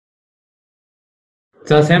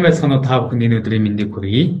За сайн байцгаана уу та бүхэн энэ өдрийн мэндийг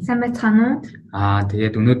хүргэе. Сайн байцгаана уу?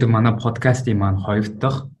 Тэгээд өнөөдөр манай подкастын маань 2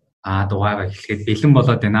 дахь дугаараа эхлэхэд бэлэн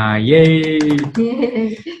болоод байна.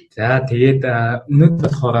 Yay! За тэгээд өнөөдөр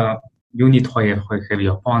болохоор юуны тухай ярих вэ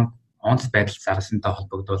гэхээр Японд онц байдал зарсантай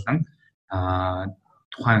холбогдуулан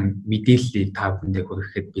тухайн мэдээллийг та бүхэндээ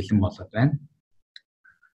хүргэхэд бэлэн болоод байна.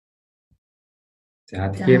 За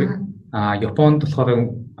тэгэхээр Японд болохоор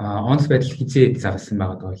онц байдал хизээ зарсан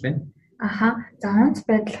байгаа байлаа. За онц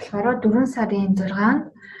байдал болохоор 4 сарын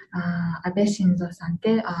 6-нд Абе Шинзо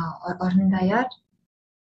сантэй орон даяар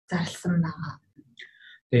зарласан байгаа.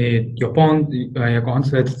 Тэгээд Японд яг онц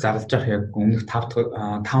байдал зарлаж явах яг өмнөх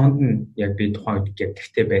 5-нд нь яг би тухайн үед яг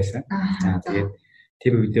гэртээ байсан. Тэгээд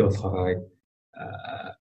тэр үедээ болохоор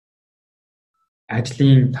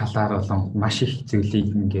ажлын талаар болон маш их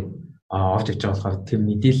зүйлийг ингээд орж иж байгаа болохоор тэр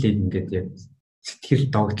мэдээллийг ингээд яг сэтгэл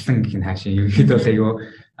догтлон гэх нь хаашаа ерөнхийдөө бол аюу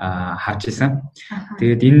харж исэн.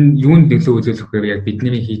 Тэгээд энэ юунд нөлөө үзүүлэхээр яг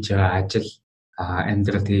бидний хийж байгаа ажил,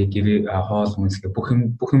 амьдрал, тэгээд хоол хүнс гэх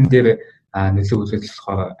бүх юм дээр нөлөө үзүүлэх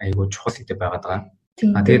болохоор аюу чухал гэдэг байгаад байгаа.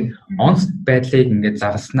 Тэгээд онц байдлыг ингээд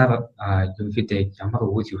зарснаар ерөнхийдөө ямар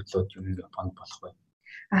үйл явдлууд юм Японд болох вэ?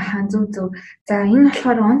 Зөв. За энэ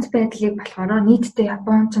болохоор онц байдлыг болохоор нийтдээ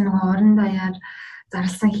Японд ч нөгөө орон даяар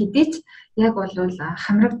зарласан хэдий ч яг бол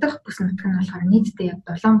хамрагдах бүс нутаг нь болохоор нийтдээ яг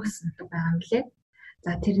 7 бүс нутаг байгаа юм лээ.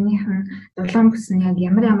 За тэрнийх нь 7 бүс нь яг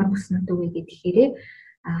ямар бүс нутаг вэ гэхээр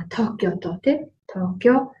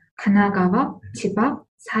Токио, Канагава, Чиба,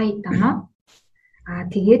 Сайтама.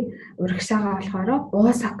 Тэгээд урагшаага болохоор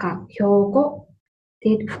Осака, Хёго,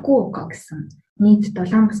 тэгээд Фукуока гэсэн нийт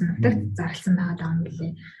 7 бүс нутагт зарласан байгаа юм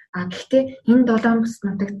лээ. Гэхдээ энэ 7 бүс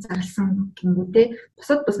нутагт зарласан гингүүдээ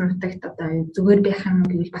бусад бүс нутагт одоо зүгээр байх юм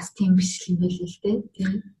гэвэл бас тийм биш юм байл л дээ.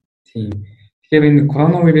 Тийм. Тэгэхээр энэ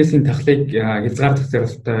коронавирусын тахлыг хязгаарлах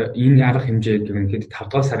зорилготой энэ арга хэмжээг ерөнхийдөө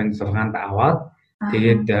 5 дугаар сарын 6-нд аваад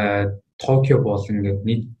тэгээд Токио болон ингээд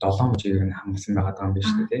нийт 7 хэмжээг нь хамарсан байгаа юм байна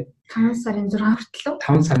шүү дээ. 5 сарын 6 хүртэл.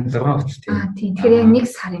 5 сарын 6 хүртэл тийм. Тийм. Тэгэхээр яг 1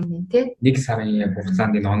 сар юм байна тий. 1 сарын яг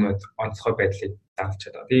хугацаанд энэ онцгой байдлыг зарлж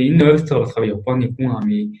байгаа. Тэгээ энэ ойролцоо болохоор Японы хүн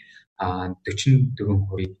амын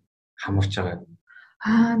 44%-ийг хамарч байгаа.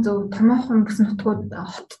 Зөв томоохон бүс нутгууд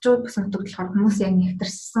хотчууд бүс нутгууд болохоор хүмүүс яг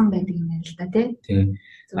нэгтэрсэн байдаг юм байна л да тий.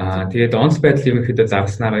 Тэгээд онц байдал ерөнхийдөө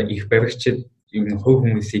зарснараа их баригчид юм хувь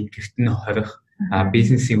хүмүүсийг гэрт нь хорих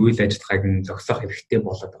бизнесийн үйл ажиллагааг нь зогсоох хэрэгтэй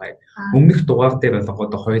болоод байгаа. Өмнөх дугаар дээр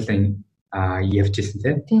болгоод хоёулаа явж ирсэн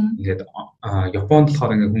тий. Ингээд Японд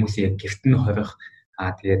болохоор ингээд хүмүүсийг яг гэрт нь хорих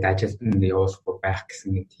тэгээд ажилд нь явуулахгүй байх гэсэн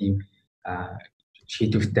нэг тийм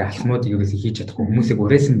шийдвэртэй алхмууд ерөөсөө хийж чадахгүй хүмүүсийг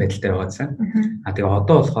урайсан байдалтай байгаадсан. Тэгээ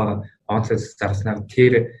одоо болохоор онцлог зарснаар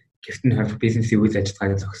тэр гэрт нь хорих бизнесийн үйл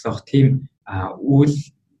ажиллагааг зогсоох тийм үйл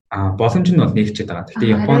боломж нь бол нэгчээд байгаа.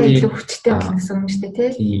 Гэхдээ Японы хүчтэй болно гэсэн юм шүү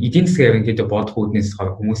дээ тий. Эдийн засгийн ерөнхийдөө бодох үүднээс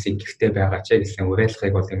хүмүүсийг гэртээ байгаа ч гэсэн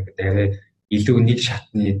урайлахыг бол ингээд арай илүү нэг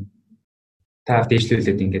шатны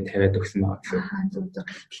дээшлүүлээд ингээд тавиад өгсөн байгаа гэсэн. Зөв.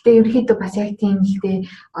 Гэхдээ ерөнхийдөө бас яг тийм л дээ.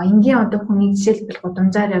 Энгийн одоо хүний жишээлбэл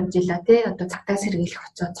гудамжаар явж илаа тий. Одоо цагтаа сэргийлэх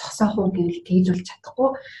очоод зогсоох уу гэвэл тэгж болж чадахгүй.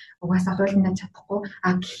 Угаасаа хуулиндаа чадахгүй.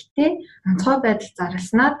 Гэхдээ онцгой байдал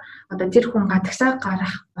зарласнаар одоо тэр хүн гадагшаа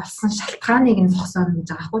гарах болсон шалтгааныг нь зогсооно гэж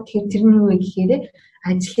байгаа хгүй. Тэгэхээр тэр нь юу вэ гэхээр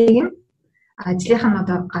ажлынх нь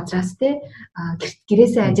одоо газраас тий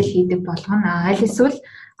гэрээсээ ажил хийдэг болгоно. Аль эсвэл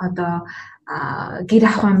одоо гэр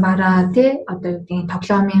ахын бараа тий одоо юу гэдэг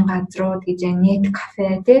тоглоомын газрууд гэж нет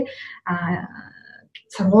кафе тий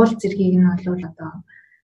сургууль зэргийг нь бол одоо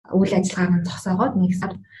үйл ажиллагааг нь зогсоогоод нэг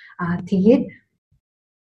сар тэгээд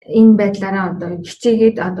энэ байдлаараа одоо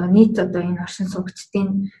хичээгээд одоо нийт одоо энэ оршин суугчдын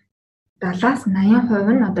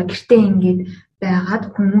 70-80% нь одоо гэртээ ингээд байгаад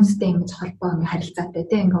хүмүүстэй ингэж холбоо харилцаатай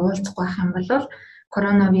тий ингээд уулзахгүй байх юм бол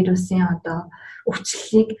коронавирусын одоо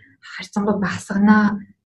өвчлөлийг харьцангуй багасгана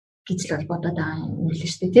гэж л бодоод байгаа юм л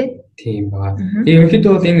шүү дээ тий. Тийм баа.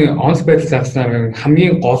 Ерөнхийдөө бол энэ онц байдал зарснаар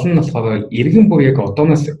хамгийн гол нь болохоор иргэн бүр яг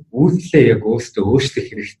одооноос үйлдэлээ яг өөрсдөө өөрчлөх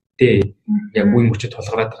хэрэгтэй. Яг үе мөчөд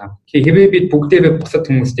тулгараад байгаа. Хэрвээ бид бүгдээрээ бусад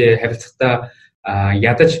хүмүүстэй харилцахдаа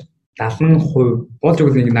ядаж 70% болж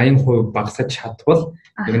өгөх нэг 80% багасаж чадвал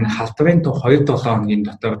ер нь халдварын тоо 2-7 хоногийн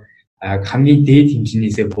дотор хамгийн дээд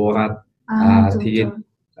хэмжээнээсээ буураад тэгээд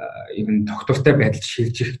ер нь тогтвортой байдалд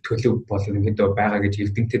шилжих төлөв бол ерөнхийдөө байгаа гэж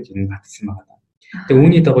эрдэмтэд энэ батсан байгаа. Тэгээ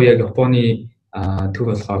үүний дагуу яг Японы төр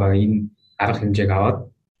болохоор энэ арга хэмжээг аваад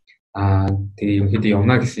тэгээ ерөнхийдөө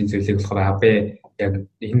явна гэсэн зүйлийг болохоор Абе яг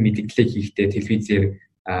энэ мэдээллийг хийхдээ телевизээр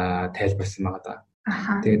тайлбарсан байгаа.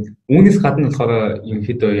 Тэгээд үүнээс гадна болохоор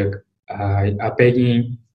ерөнхийдөө яг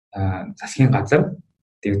Абегийн засгийн газар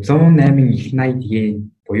тэгээд 108 их 80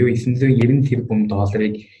 yen буюу 990 тэрбум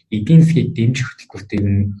долларыг эдийн засгийг дэмжих хөтөлбөртөөр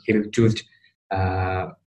нь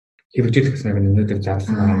хэрэгжүүлэх гэсэн нэг өнөөдөр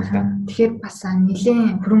зарласан байгаа юм л да. Тэгэхээр бас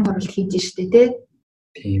нэлээд хөрөнгө оруулалт хийж штэ тий.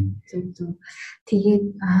 Тийм. Зөв. Тэгээд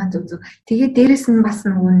зөв. Тэгээд дээрэс нь бас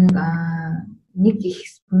нэг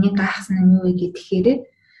гайхсан нь юу вэ гэхээр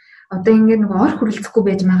одоо ингээд нэг ор хүрэлцэхгүй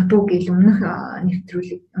байж магадгүй гэж өмнөх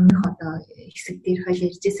нэвтрүүлэг одоо хэсэг дээр хол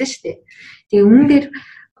ярьжсэн шүү дээ. Тэгээ өмнө дээр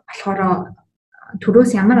болохоор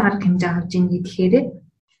төрөөс ямар арга хэмжээ авч ийн гэхээр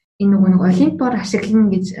энэ нэг олимпиар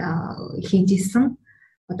ашиглана гэж хийж исэн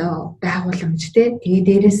одоо байгууламж тий. Тэгээ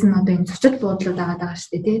дээрэс нь одоо энэ зочид буудлууд байгаа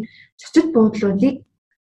шүү дээ тий. Зочид буудлуудыг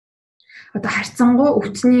одоо харьцангуй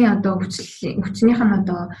өвчнийх нь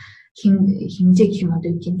одоо хэмжээ гэх юм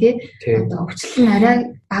одоо үгүй тий. Одоо өвчлөл нь арай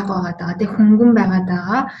бага байгаа тий. Хөнгөн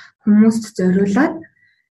байгаа хүмүүст зориулаад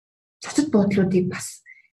зочид буудлуудыг бас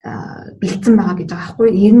бэлдсэн байгаа гэж байгаа байхгүй.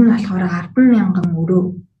 Энэ нь болохоор 10,000 өрөө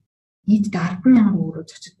нийтдээ 10,000 өрөө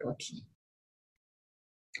зочид буудал.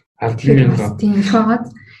 10,000 тийм их байгаад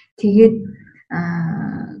тэгээд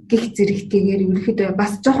гих зэрэгтэйгээр ерөнхийдөө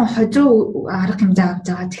бас жоохон хожуу арга хэмжээ авч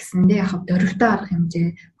байгаа ч гэсэндээ яг дөрвөлтэй арга хэмжээ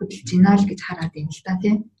хөдөлж байна л гэж хараад байна л та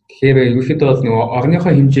тийм. Тэгэхээр ерөнхийдөө бол нөгөө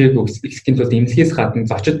орныхоо хэмжээг өсгөхийн тулд эмнэлгээс гадна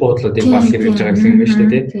зочид буудлуудыг бас хэрэгжиж байгаа гэсэн юм байна шүү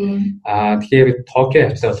дээ тийм. Тэгэхээр Токио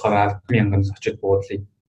хавцаа болохоор 10,000 зочид буудлыг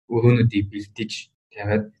өрөөнүүдийг бэлдэж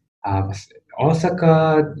тавиад бас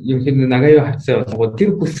Осака ерөнхийдөө Нагайо хавцаа болгоод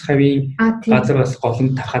тэр бүс хавийн газар бас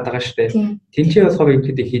голомт тархаад байгаа шүү дээ. Тэнцээ болохоор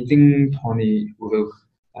ерөнхийдөө хэдэн тонны өрөөг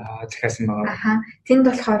захиасан байгаа. Тэнд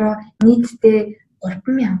болохоор нийтдээ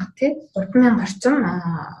 3,000 тий 3,000 орчим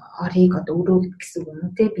орыг одоо өрөө гэсэн үг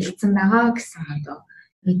юм тий бэлдсэн байгаа гэсэн одоо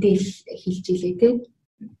мэдээл хэлж илээ тий.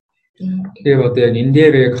 Тэгэхээр одоо яг энэ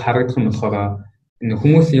дээр яг харагдах нь болохоор энэ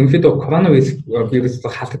хүмүүс ерөнхийдөө корона вирус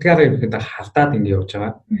халтдагаараа ерөнхийдөө халтаад ингэ явж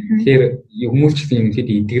байгаа. Тэгэхээр хүмүүс ч гэсэн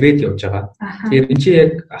ерөнхийдөө идэгрээд явж байгаа. Тэгэхээр энэ чинь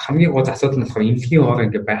яг хамгийн гол асуудал нь болохоор эмнэлгийн ор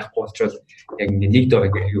ингэ байхгүй болчвол яг ингэ нэг дор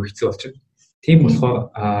ингэ аюу хэцүү болчихно. Тийм болохоор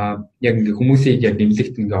яг ингэ хүмүүсийг яг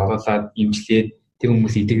эмнэлэгт ингэ оруулаад имжлээд тэр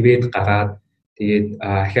хүмүүс идэгрээд гараад тэгээд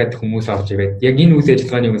ахаад хүмүүс орж ирээд яг энэ үйл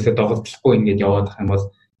ажиллагааны үгсээ доголдохгүй ингэж яваад ах юм бол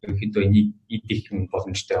ерөнхийдөө энийг идэх юм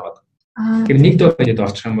боломжтой байгаа. Тэгэхээр нэг дор ингэж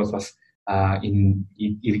орчих юм бол бас энэ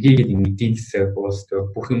эргээд эдийн засаг уус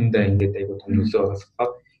бүх юмдаа ингээд айгуу том нөлөө оруулах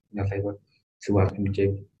энэ бол айгуу зөв арга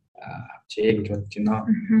хэмжээг авчээ гэж бодож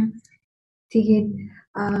байна. Тэгээд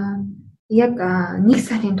яг 1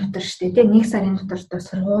 сарын дотор шүү дээ. 1 сарын дотор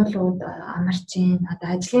сургуулиуд амарч ийн одоо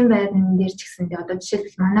ажлын байран дээр ч гэсэндээ одоо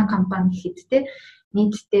жишээлбэл манай компани гэхэд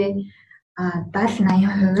нийтдээ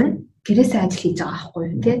 70-80% нь гэрээсээ ажил хийж байгаа байхгүй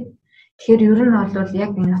юу тий. Тэгэхээр ер нь бол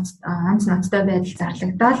яг энэ онц ноцтой байдал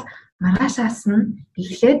зарлагдаад маргаашаас нь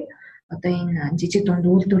эхлээд одоо энэ жижиг дунд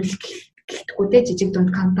үйлдвэрлэл гэлтэхгүй те жижиг дунд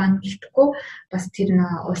компани гэлтэхгүй бас тэр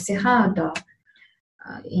улсынхаа одоо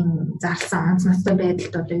энэ зарласан онц ноцтой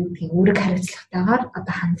байдалд одоо юу гэх юм үүрэг хариуцлагатайгаар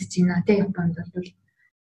одоо хандж байна те Японд бол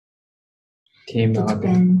тийм байгаа.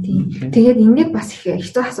 Тэгээд ингээд бас их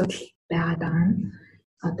хэцүү асуудал байгаад байгаа нь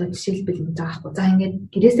одоо жишээлбэл энэ заахгүй. За ингээд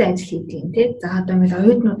гэрээсээ ажил хийдэг юм тий. За одоо ингээд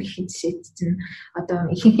оюутнууд их жишээд чинь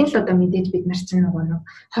одоо ихэнх нь л одоо мэдээж бид нар чинь нөгөө нэг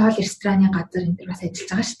хоол рестораны газар энэ төр бас ажиллаж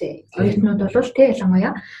байгаа шүү дээ. Оюутнууд бол тий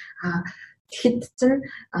ялангуяа тэгэхэд чинь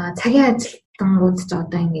цагийн ажилтнууд ч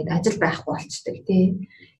одоо ингээд ажил байхгүй болчдөг тий.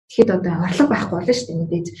 Тэгэхэд одоо орлого байхгүй болно шүү дээ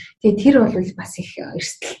мэдээж. Тэгээд тэр бол бас их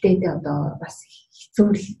эрсдэлтэй тий одоо бас хэцүү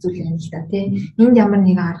зүйл юм л да тий. Энд ямар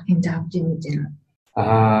нэгэн арга хэмжээ авч ийн гэж байна.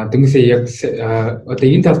 Тэгмээсээ яг одоо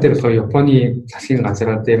энэ тал дээр болохоор Японы засгийн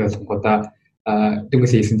газраа дээр болгоодаа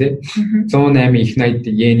тэгмээсээ хэлсэн тийм 108 их 80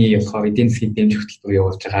 йений болохоор эдийн засгийн дэмжих хөтөлбөр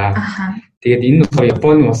явуулж байгаа. Тэгээд энэ нь болохоор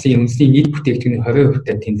Японы улсын үндэсний нийт бүтээгдэхүүний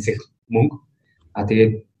 20% тэнцэх мөнгө.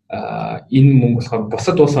 Тэгээд энэ мөнгө болохоор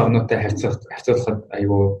бусад улс орнуудтай харьцуулахад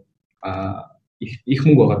айгүй их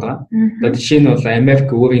мөнгө байгаа. Одоо жишээ нь бол Америк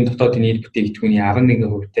өөрийн дотоодын нийт бүтээгдэхүүний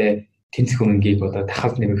 11% тэнцэх хөрөнгийг одоо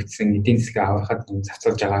дахад нэмэгдсэн эдийн засгийг аврахад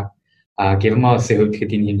зарцуулж байгаа. Герман улсын хувьд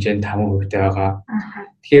гэхэд энэ хэмжээ нь 5% байгаа.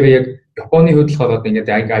 Тэгэхээр яг Японы хувьд болохоор одоо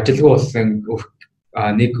ингээд ажилгүй болсон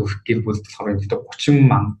нэг гэр бүлд болохоор энэ 30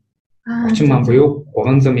 мянган буюу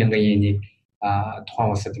 300 мянган йенийг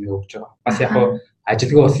тухайн улсад ингээд өгч байгаа. Бас яг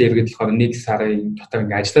ажилгүй улсын иргэд болохоор 1 сарын дотор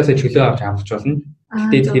ингээд ажилласаа чөлөө авч авч болно.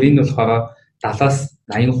 Гэхдээ тэрийг нь болохоор 70-аас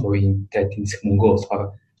 80% тэнцэх мөнгөө болохоор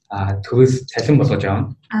төрөөс цалин болгож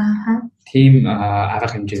авна. Тийм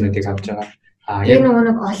арга хэмжээнүүдийг авч байгаа. Тэр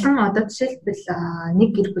нэг олон одоо жишээлбэл нэг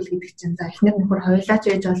гэр бүл гэдэг чинь за эхнэр нөхөр хоёулаач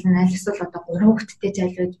байж болно, аль эсвэл одоо 3 хүүхэдтэй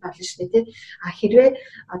зайлуулж болно шүү дээ тий. Хэрвээ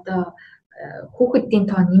одоо хүүхэдийн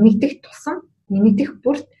тоо нэмэгдэх тусам нэмэгдэх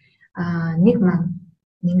бүрт 1 мянган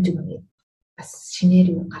нэмж өгнө. бас шинээр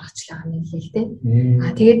юу гаргачлаа юм л дээ.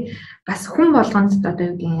 Тэгээд бас хүн болгонд одоо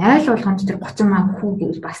юу гин айл болгонд тэр 30 мянга хүү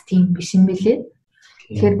гэвэл бас тийм биш юм бэлээ.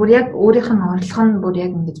 Тэгэхээр бүр яг өөрийнх нь орлого нь бүр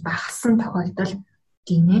яг ингэж багассан тохиолдолд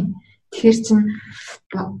гинэ. Тэгэхээр чин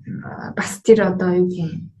бас тэр одоо юу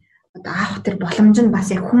гин одоо авах тэр боломж нь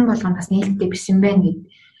бас яг хүн болгонд бас нээлттэй биш юм байна гэд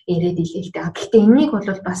яриад илээ л дээ. Гэхдээ энийг бол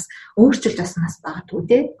бас өөрчилж бас нас багтгүй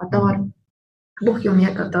те. Одоогоор бүх юм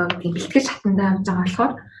яг одоо бэлтгэж хатандаа авч байгаа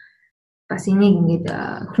болохоор бас энийг ингээд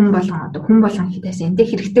хүн болгон хитээсэн. Тэ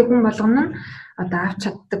хэрэгтэй хүн болгоно нь одоо авч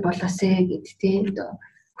чаддаг болоосэй гэд те одоо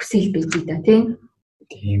хүсэл бий да те.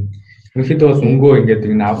 Тийм. Үнэхээр бол мөнгөө ингээд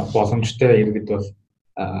энэ авах боломжтой иргэд бол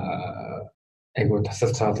айгуу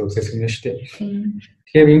тасалцаад үзэх юм шүү дээ.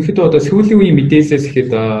 Тэгэхээр энэхэд одоо сүүлийн үеийн мэдээлэлээс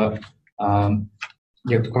ихэд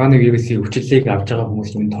яг коронавирусын өвчлөлийг авч байгаа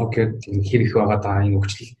хүмүүс энэ Токиод хэр их байгаа даа, энэ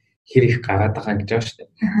өвчлөл хэр их гараад байгаа гэж байгаа шүү дээ.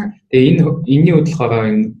 Тэгээ энэний хувьд болохоор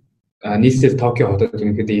нийслэл Токио хотод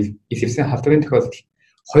үнэхээр илэрсэн халдварын тохиолдол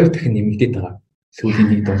 2 дахин нэмэгдээд байгаа.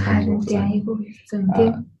 Сүүлийн 1-7 хоног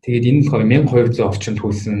хугацаанд. Тэгээд энэ болохоор 1200 орчим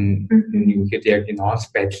төлсөн үнэхээр яг энэ онц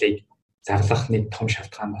байдлыг зарлах нэг том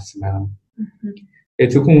шалтгаан болсон байна.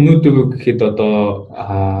 Тэгээд зөвхөн өнөөдөр гэхэд одоо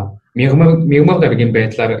мягмар гарагийн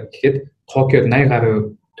байдлаар гэхэд Токиод 80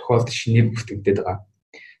 гаруй тохиолдол шинээр бүртгэгдээд байгаа.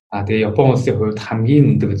 Тэгээ Япон улсын хувьд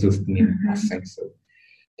хамгийн өндөр зүйлсний болсон гэсэн.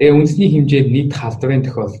 Тэгээ үндэсний хэмжээд нийт халдварын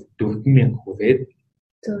тохиолдол 4000 хүрээд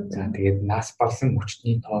за тэгээд нас барсан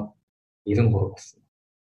хүчний тоо 93 болсон.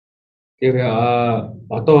 Тэгээ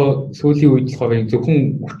одоо сүүлийн үед болохоор зөвхөн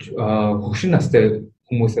хөгшин настай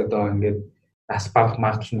хүмүүс одоо ингээд нас барах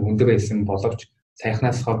магадлал нь өндөр байсан боловч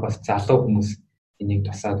сайхнаас хол бас залуу хүмүүс энийг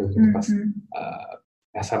тусаад өгөх бас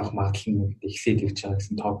нас барах магадлал нь ихсээд ирж байгаа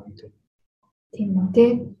гэсэн тоо байна. Тийм үү те.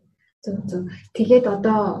 Зөв. Тэгээд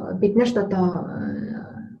одоо бид нарт одоо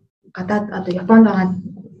гадаад одоо Японд байгаа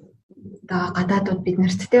гадаадууд бид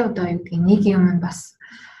нарт те одоо юу гэдэг нэг юм бас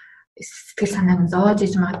сэтгэл санааг зовоож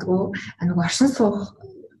иж магадгүй нэг оршин суух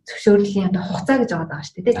зөвшөөрлийн одоо хугацаа гэж байгаа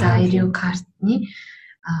шүү дээ. За ирүү картны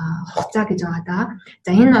хугацаа гэж байгаа.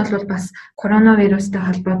 За энэ бол бас коронавирустай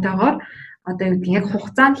холбоотойгоор одоо юу гэдэг яг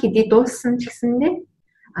хугацаанд хэдий дууссан ч гэсэндээ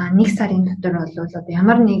 1 сарын дотор бол одоо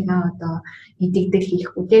ямар нэгэн одоо эдэгдэл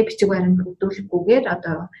хийхгүй те бичиг баримт өгдүүлэхгүйгээр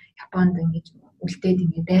одоо Японд ингэж үлдээд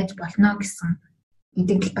ингэ байж болно гэсэн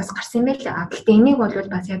эдэгдэл бас гарсан юм байл. Гэхдээ энийг бол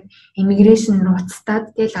бас яг иммиграшн руу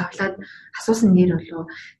уцтаад тэл авлаад асуусан дээр болов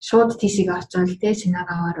шууд тийшээ очивол те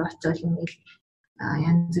Шинагаваа руу очивол ингээл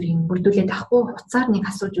янз бүрийн бүрдүүлээд авахгүй хуцаар нэг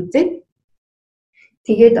асууж үзээд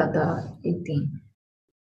тэгээд одоо эдийн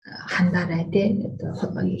хандаарай те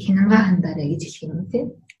хинамга хандаарай гэж хэлэх юм те.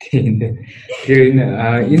 Тийм дээ. Тэгэхээр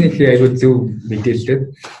энэ их айгүй зөв мэдээлэл.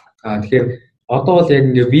 Тэгэхээр одоо бол яг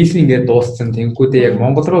ингээ виз ингээ дууссан тэнгүүдээ яг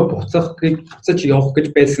Монгол руу буцаж явах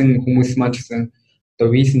гэж байсан хүмүүс маань гэсэн одоо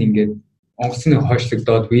виз нь ингээ онгоцны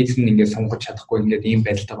хойшлогдоод виз нь ингээ сонгож чадахгүй ингээ ийм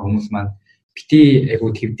байдалтай хүмүүс маань бити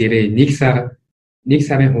айгүй төв дээрээ 1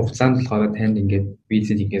 сарын хугацаанд болохоор танд ингээ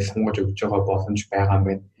визийг ингээ сонгож өгч байгаа боломж байгаа юм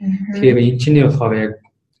байна. Тэгэхээр энэ чинь болохоор яг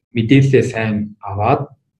мэдээлэлээ сайн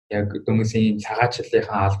аваад яг хүмүүсийн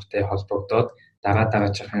цагаачлалынхаа албатай холбогдоод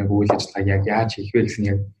дараачихын үйл ажиллагааг яг яаж хийх вэ гэсэн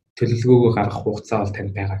яг төлөвлөгөөгөө гаргах хугацаа бол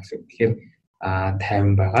танд байгаа гэсэн. Тэгэхээр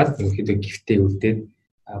тайван байгаад ерөнхийдөө гэртээ үлдээд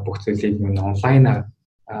бүх зүйлийг онлайнаар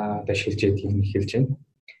одоо шилжээд эхэлж байна.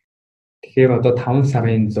 Тэгэхээр одоо 5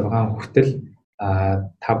 сарын 6 хүртэл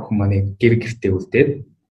та бүхэн манай гэртээ үлдээд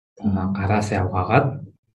гараасаа явгаагаад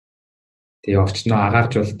тэгээ орчноо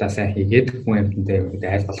агааржуулалтаа сайн хийгээд хүн амьтантай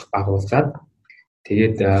айл болох байгуулсаад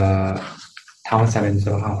тэгээд 5 сарын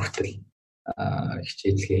 6 хүртэл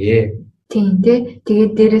хичээллэгээ. Тийм тий.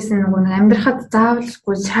 Тэгээд дээрэс нь нөгөө амьдрахад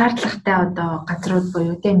заавалгүй шаардлагатай одоо газрууд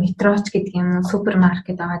буюу тий метроч гэдэг юм уу,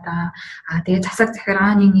 супермаркет байгаа. Тэгээд засаг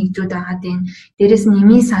захиргааны нэгжүүд байгаа тийм. Дээрэс нь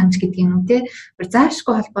эмийн санж гэдэг юм уу тий.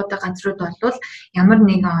 Заашгүй холбоотой газрууд болвол ямар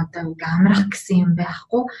нэгэн одоо амрах гэсэн юм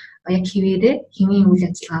байхгүй. Яг хിവэрээ химийн үйл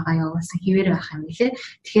ажиллагаагаа явуулсан хിവэр байх юм билээ.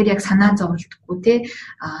 Тэгэхээр яг санаа зовлтгүй тий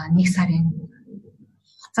 1 сарын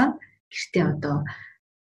хугацаанд гэртээ одоо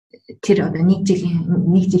тэр одоо 1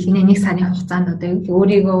 сарын хугацаанд одоо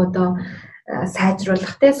өөрийгөө одоо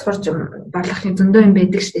сайжруулах те сурж болгохын зөндөө юм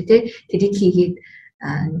байдаг шүү дээ те тэрийг хийгээд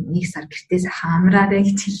 1 сар гэртээс хамраарай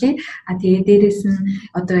гэж хэлье. Тэгээ дээрэс нь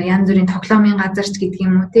одоо янз бүрийн тоглоомын газарч гэдэг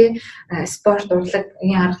юм уу те спорт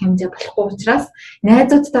урлагийн арга хэмжээ болохгүй учраас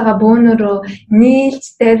найзуудтайгаа бөөнөрөө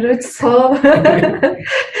нийлж даруйж суув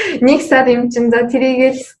 1 сар юм чин за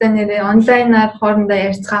тэрийгэл өстой нэрээ онлайнаар хоорондоо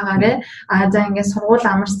ярьцгаагаарэ за ингээд сургууль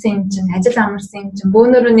амарсан юм чин ажил амарсан юм чин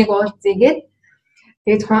бөөнөрөө нэг уулзъя гээд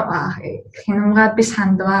Тэгээд хянамгаад биш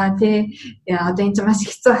хандваа тий. Одоо энэ ч маш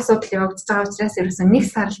хэцүү асуудал явагдаж байгаа учраас ерөөсөө 1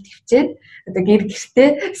 сар л төвчээд одоо гэртээ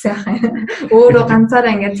сайхан өөрөө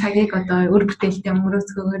ганцаараа ингээд цагийг одоо өр бүтээлтэй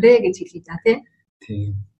өнгөрөөцгөөрэй гэж хэлье за тий.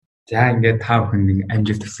 Тийм. За ингээд та бүхэнд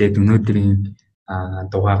амжилт хүсээд өнөөдрийн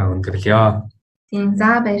дугаараа өндөрлөё. Тийм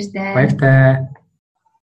за баяртай. Баяртай.